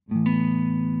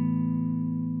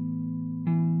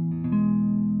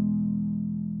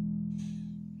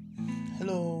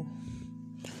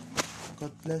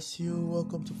God bless you.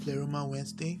 Welcome to Pleroma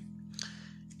Wednesday.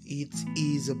 It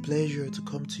is a pleasure to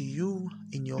come to you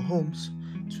in your homes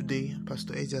today.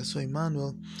 Pastor Ezra So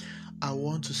Emmanuel. I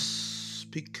want to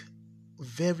speak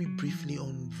very briefly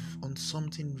on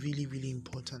something really, really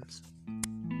important.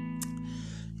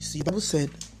 You see, the Bible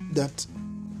said that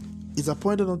it's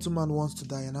appointed unto man once to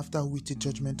die, and after which the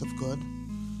judgment of God.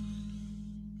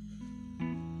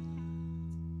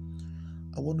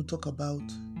 I want to talk about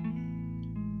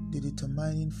the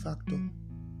determining factor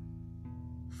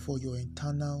for your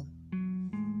eternal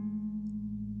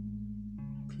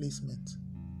placement.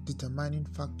 Determining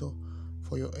factor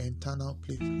for your eternal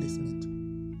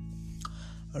placement.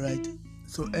 Alright,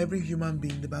 so every human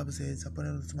being, the Bible says,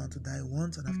 appointed unto man to die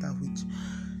once, and after which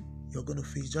you're going to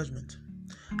face judgment.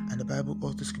 And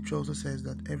the scripture also says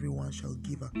that everyone shall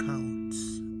give account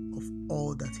of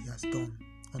all that he has done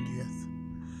on the earth.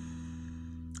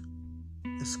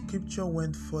 The scripture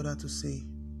went further to say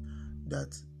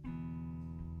that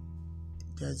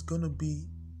there's going to be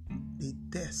a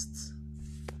test.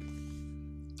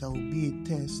 There will be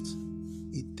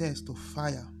a test of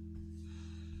fire.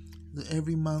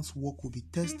 Every man's work will be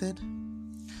tested.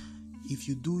 If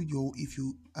you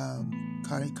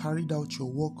carried out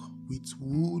your work with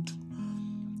wood,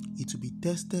 it will be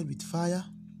tested with fire.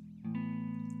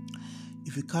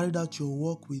 If you carried out your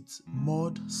work with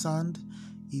mud, sand,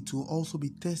 it will also be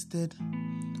tested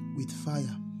with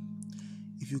fire.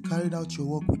 If you carried out your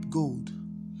work with gold,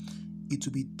 it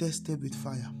will be tested with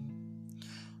fire.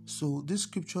 So this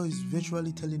scripture is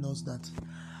virtually telling us that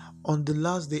on the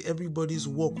last day, everybody's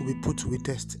work will be put to a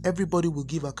test. Everybody will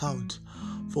give account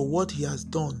for what he has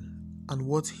done and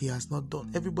what he has not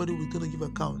done. Everybody will going to give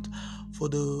account for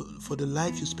the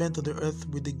life you spent on the earth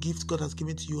with the gifts God has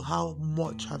given to you. How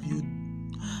much have you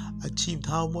achieved?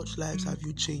 How much lives have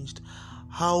you changed?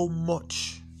 How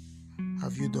much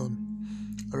have you done?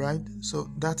 Alright,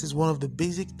 so that is one of the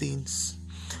basic things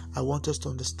I want us to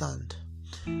understand.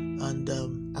 And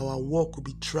our work will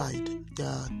be tried. There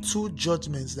are two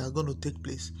judgments that are going to take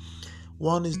place.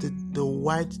 One is the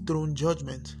white throne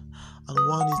judgment, and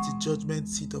one is the judgment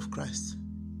seat of Christ.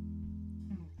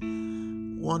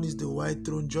 One is the white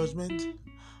throne judgment,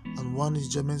 and one is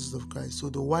judgment seat of Christ. So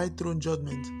the white throne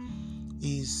judgment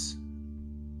is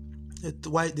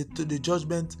the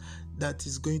judgment that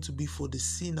is going to be for the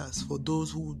sinners, for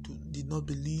those who did not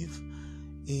believe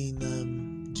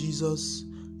in Jesus.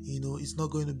 It's not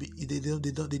going to be. They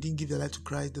didn't give their life to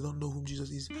Christ. They don't know whom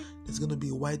Jesus is. There's going to be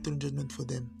a white throne judgment for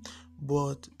them.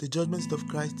 But the judgment seat of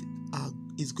Christ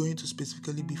is going to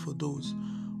specifically be for those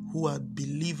who are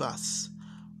believers.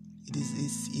 It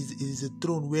is a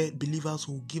throne where believers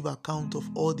will give account of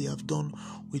all they have done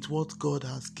with what God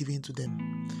has given to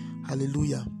them.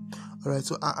 Hallelujah. All right.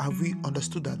 So have we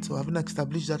understood that? So having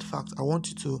established that fact, I want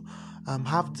you to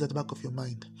have this at the back of your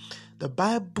mind. The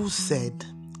Bible said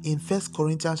in 1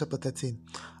 Corinthians chapter 13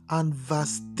 and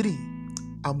verse 3,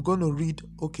 I'm going to read,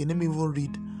 let me even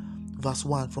read verse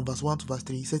 1, from verse 1 to verse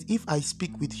 3. It says, if I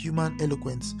speak with human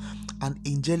eloquence and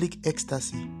angelic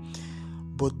ecstasy,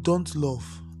 but don't love,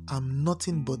 I'm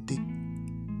nothing but the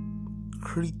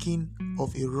creaking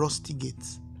of a rusty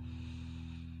gate.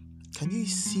 Can you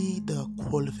see the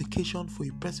qualification for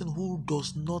a person who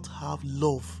does not have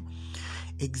love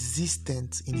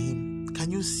existent in him? Can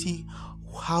you see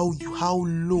how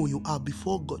low you are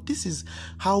before God? This is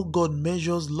how God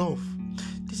measures love.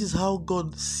 This is how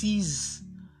God sees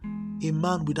a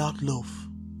man without love.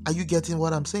 Are you getting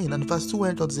what I'm saying? And verse 2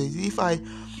 went on to say, if I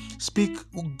speak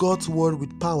God's word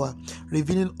with power,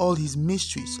 revealing all his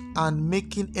mysteries and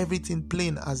making everything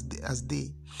plain as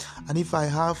day, and if I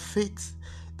have faith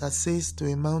that says to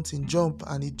a mountain, jump,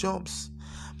 and it jumps,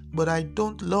 but I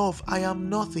don't love, I am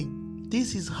nothing.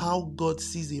 This is how God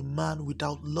sees a man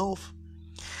without love.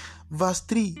 Verse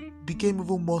 3 became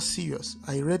even more serious.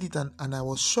 I read it and I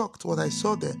was shocked what I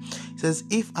saw there. It says,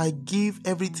 if I give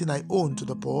everything I own to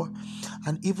the poor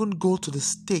and even go to the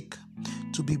stake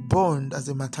to be burned as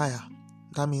a martyr,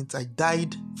 that means I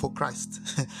died for Christ.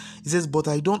 It says, but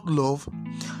I don't love,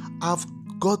 I've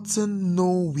gotten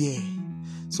nowhere.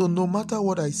 So no matter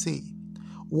what I say,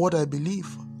 what I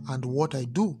believe, and what I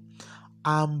do,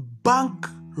 I'm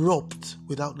bankrupt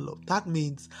without love. That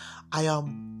means I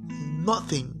am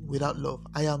nothing without love.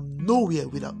 I am nowhere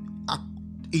without.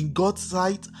 In God's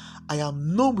sight, I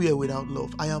am nowhere without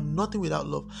love. I am nothing without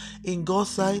love. In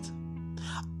God's sight,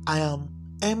 I am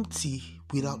empty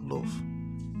without love.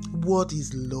 What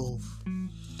is love?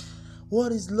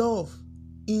 What is love?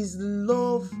 Is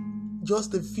love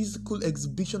just a physical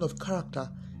exhibition of character?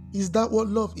 Is that what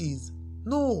love is?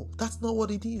 No, that's not what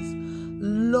it is.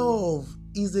 Love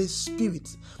is a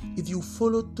spirit. If you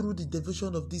follow through the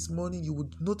devotion of this morning, you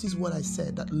would notice what I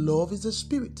said, that love is a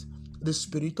spirit, the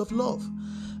spirit of love.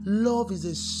 Love is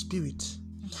a spirit.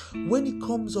 When it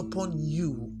comes upon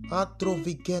you,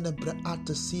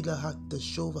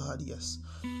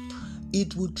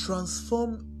 it will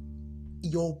transform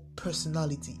your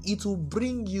personality. It will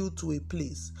bring you to a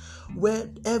place where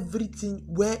everything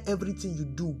you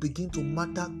do begin to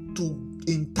matter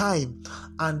in time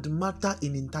and matter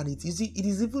in eternity. You see, it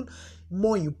is even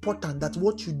more important that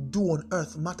what you do on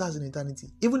earth matters in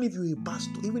eternity. Even if you're a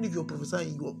pastor, even if you're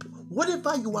prophesying,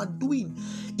 whatever you are doing,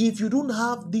 if you don't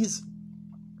have this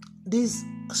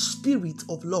spirit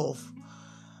of love,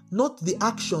 not the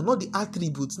action, not the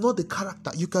attributes, not the character.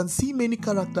 You can see many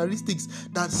characteristics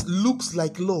that looks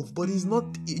like love, but it's not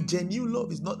genuine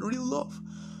love. It's not real love.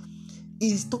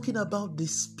 He's talking about the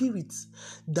spirit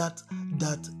that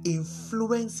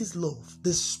influences love,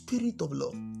 the spirit of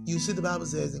love. You see, the Bible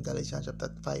says in Galatians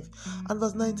chapter 5 and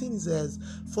verse 19, it says,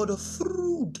 "For the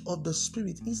fruit of the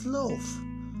spirit is love."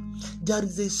 There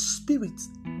is a spirit.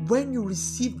 When you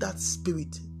receive that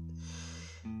spirit,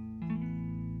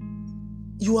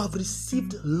 you have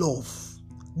received love.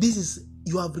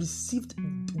 You have received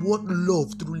what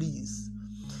love truly is.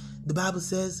 The Bible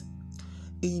says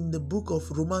in the book of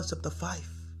Romans chapter 5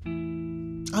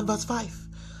 and verse 5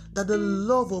 that the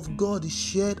love of God is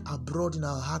shared abroad in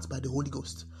our hearts by the Holy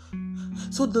Ghost.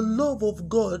 So the love of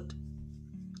God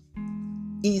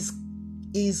is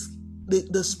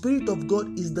the Spirit of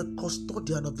God is the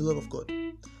custodian of the love of God.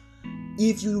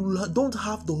 If you don't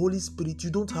have the Holy Spirit, you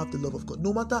don't have the love of God.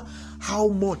 No matter how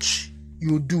much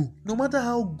you do, no matter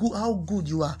how good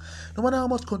you are, no matter how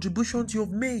much contributions you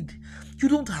have made, you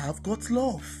don't have God's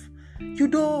love. You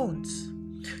don't.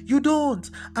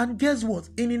 And guess what?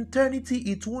 In eternity,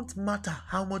 it won't matter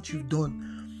how much you've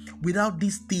done without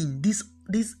this thing, this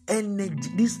energy,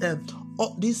 this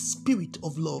spirit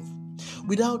of love,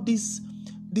 without this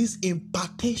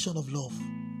impartation of love.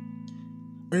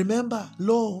 Remember,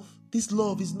 this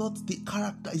love is not the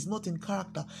character, it's not in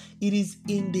character. It is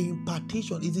in the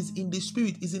impartation, it is in the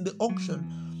spirit, it's in the unction.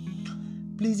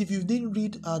 Please, if you didn't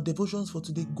read our devotions for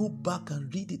today, go back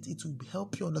and read it. It will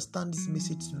help you understand this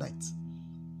message tonight.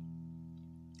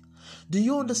 Do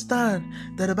you understand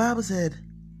that the Bible said,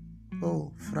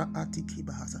 I'll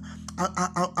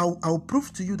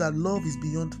prove to you that love is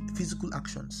beyond physical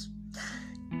actions.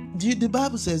 The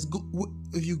Bible says,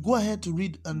 if you go ahead to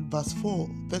read in verse 4,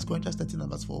 1 Corinthians 13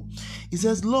 and verse 4, it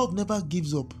says, love never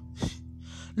gives up.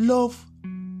 Love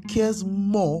cares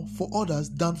more for others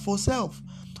than for self.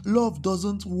 Love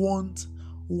doesn't want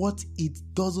what it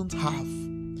doesn't have.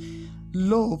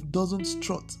 Love doesn't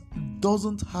strut,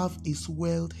 doesn't have a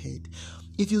swelled head.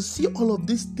 If you see all of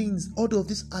these things, all of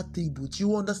these attributes,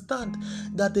 you understand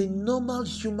that a normal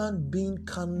human being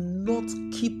cannot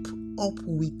keep up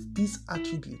with these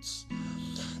attributes.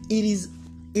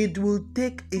 It will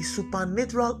take a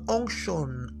supernatural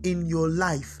unction in your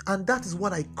life, and that is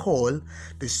what I call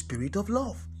the spirit of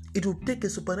love. It will take a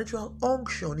supernatural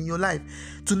unction in your life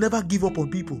to never give up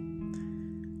on people,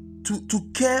 to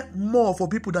care more for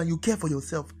people than you care for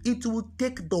yourself. It will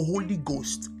take the Holy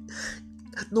Ghost,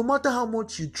 no matter how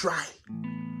much you try.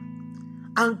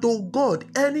 And to God,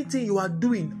 anything you are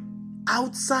doing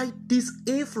outside this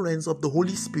influence of the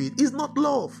Holy Spirit is not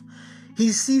love.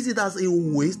 He sees it as a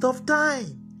waste of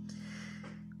time.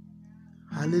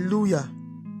 Hallelujah.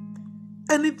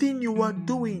 Anything you are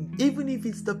doing, even if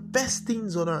it's the best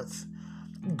things on earth,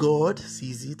 God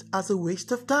sees it as a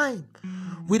waste of time.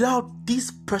 Without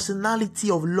this personality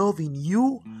of love in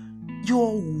you,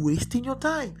 you're wasting your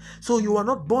time. So you are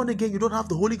not born again, you don't have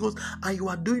the Holy Ghost, and you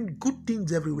are doing good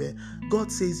things everywhere.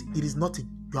 God says it is nothing.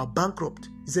 You are bankrupt.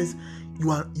 He says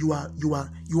you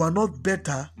are not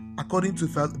better, according to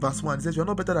verse 1. He says you are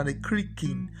not better than a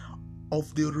creaking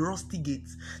of the rusty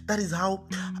gates. That is how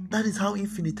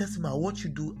infinitesimal what you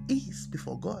do is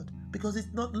before God, because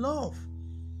it's not love.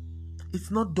 It's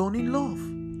not done in love.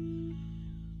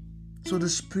 So the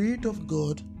Spirit of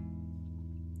God,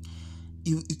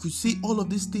 you could see all of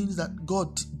these things that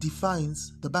God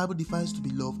defines, the Bible defines to be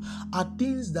love, are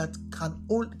things that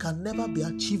can never be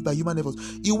achieved by human efforts.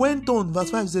 He went on,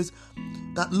 verse 5 says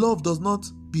that love does not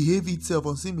behave itself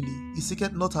unseemly. It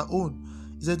seeketh not her own.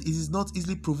 He said it is not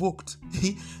easily provoked.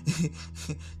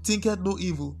 Thinketh no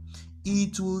evil.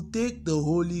 It will take the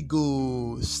Holy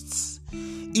Ghost.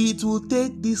 It will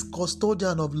take this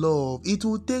custodian of love. It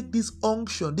will take this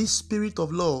unction, this spirit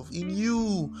of love in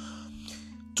you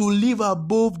to live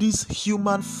above these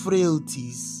human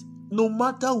frailties. No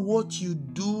matter what you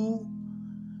do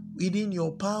within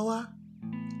your power,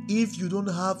 if you don't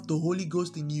have the Holy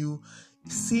Ghost in you,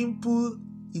 Simple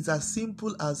is as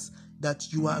simple as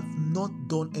that you have not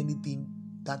done anything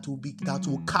that will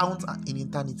count in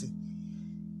eternity.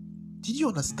 Did you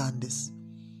understand this?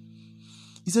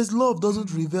 He says love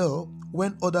doesn't revel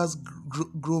when others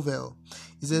grovel.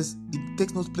 He says it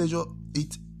takes no pleasure.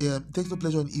 It takes no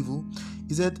pleasure in evil.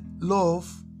 He said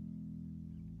love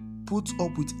puts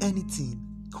up with anything.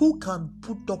 Who can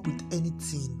put up with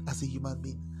anything as a human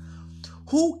being?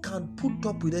 Who can put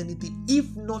up with anything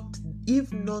if not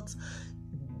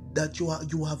that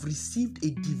you have received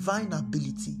a divine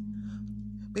ability?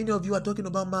 Many of you are talking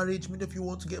about marriage. Many of you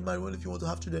want to get married. Many of you want to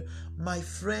have children. My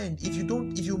friend, if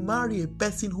you marry a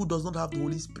person who does not have the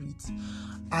Holy Spirit,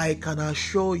 I can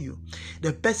assure you,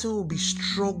 the person will be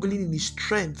struggling in his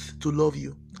strength to love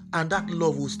you, and that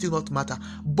love will still not matter,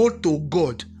 both to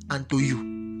God and to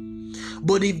you.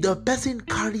 But if the person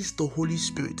carries the Holy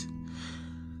Spirit,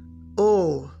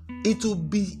 it will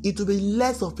be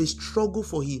less of a struggle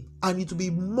for him, and it will be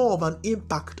more of an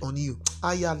impact on you.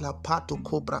 I'm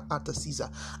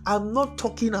not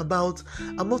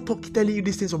telling you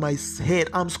these things from my head.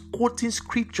 I'm quoting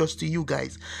scriptures to you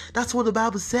guys. That's what the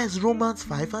Bible says, Romans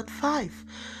 5:5.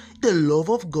 The love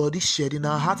of God is shed in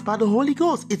our hearts by the Holy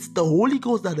Ghost. It's the Holy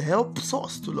Ghost that helps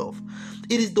us to love.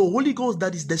 It is the Holy Ghost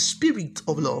that is the spirit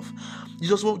of love.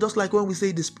 Just like when we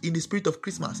say this in the spirit of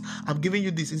Christmas, I'm giving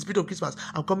you this in the spirit of Christmas.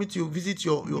 I'm coming to visit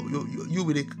you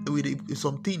with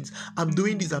some things. I'm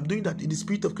doing this. I'm doing that in the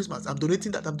spirit of Christmas. I'm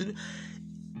donating that. I'm doing.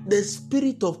 The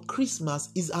spirit of Christmas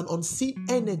is an unseen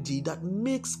energy that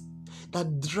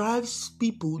drives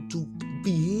people to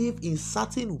behave in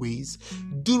certain ways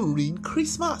during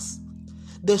Christmas.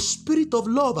 The spirit of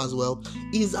love as well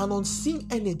is an unseen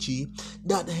energy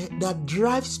that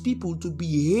drives people to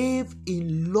behave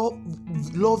in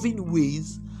loving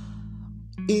ways,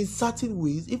 in certain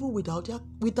ways, even without their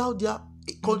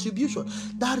contribution.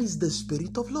 That is the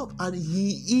spirit of love, and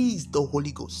He is the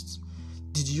Holy Ghost.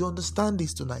 Did you understand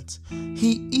this tonight?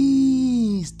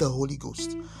 He is the Holy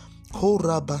Ghost.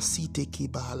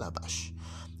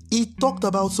 He talked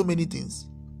about so many things.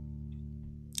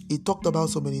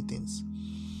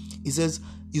 He says,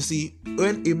 you see,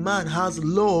 when a man has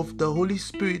love, the Holy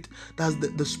Spirit, that's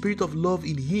the spirit of love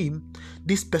in him,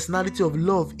 this personality of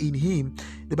love in him,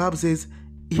 the Bible says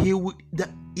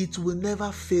it will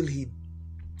never fail him.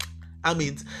 I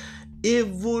mean,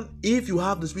 even if you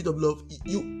have the spirit of love,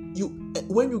 you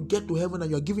when you get to heaven and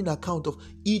you're giving account of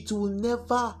it,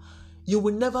 you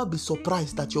will never be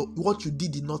surprised that what you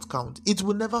did not count. It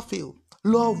will never fail.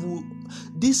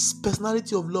 This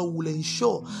personality of love will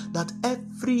ensure that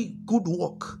every good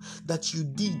work that you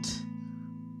did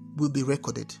will be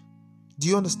recorded. Do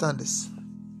you understand this?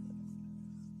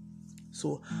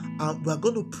 So we're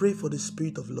going to pray for the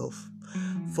spirit of love,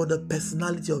 for the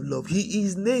personality of love.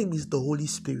 His name is the Holy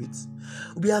Spirit.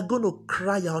 We are going to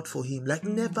cry out for him like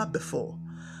never before.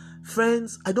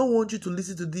 Friends, I don't want you to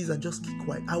listen to this and just keep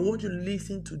quiet. I want you to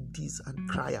listen to this and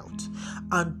cry out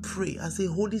and pray and say,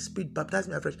 Holy Spirit, baptize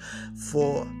me afresh.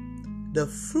 For the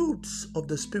fruits of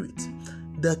the Spirit,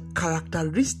 the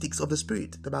characteristics of the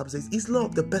Spirit, the Bible says, is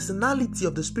love. The personality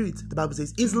of the Spirit, the Bible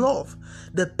says, is love.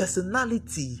 The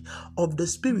personality of the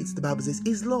Spirit, the Bible says,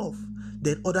 is love.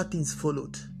 Then other things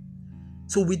followed.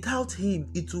 So without him,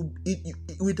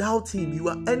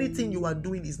 anything you are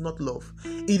doing is not love.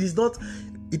 It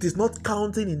is not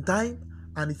counting in time,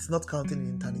 and it's not counting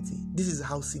in eternity. This is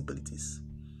how simple it is.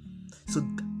 So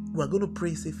we're going to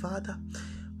pray, say, Father,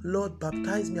 Lord,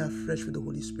 baptize me afresh with the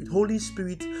Holy Spirit. Holy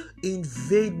Spirit,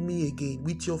 invade me again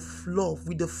with your love,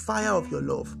 with the fire of your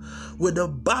love, with the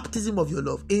baptism of your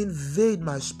love. Invade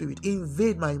my spirit,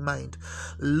 invade my mind.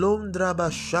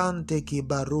 Londraba shante ke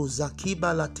baroza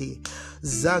kibalate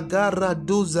zagara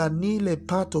duza nile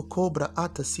pato cobra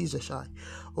ata sizashai.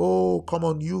 Oh, come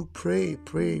on, you pray.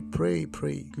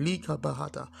 Lika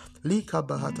bahata.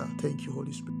 Thank you,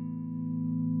 Holy Spirit.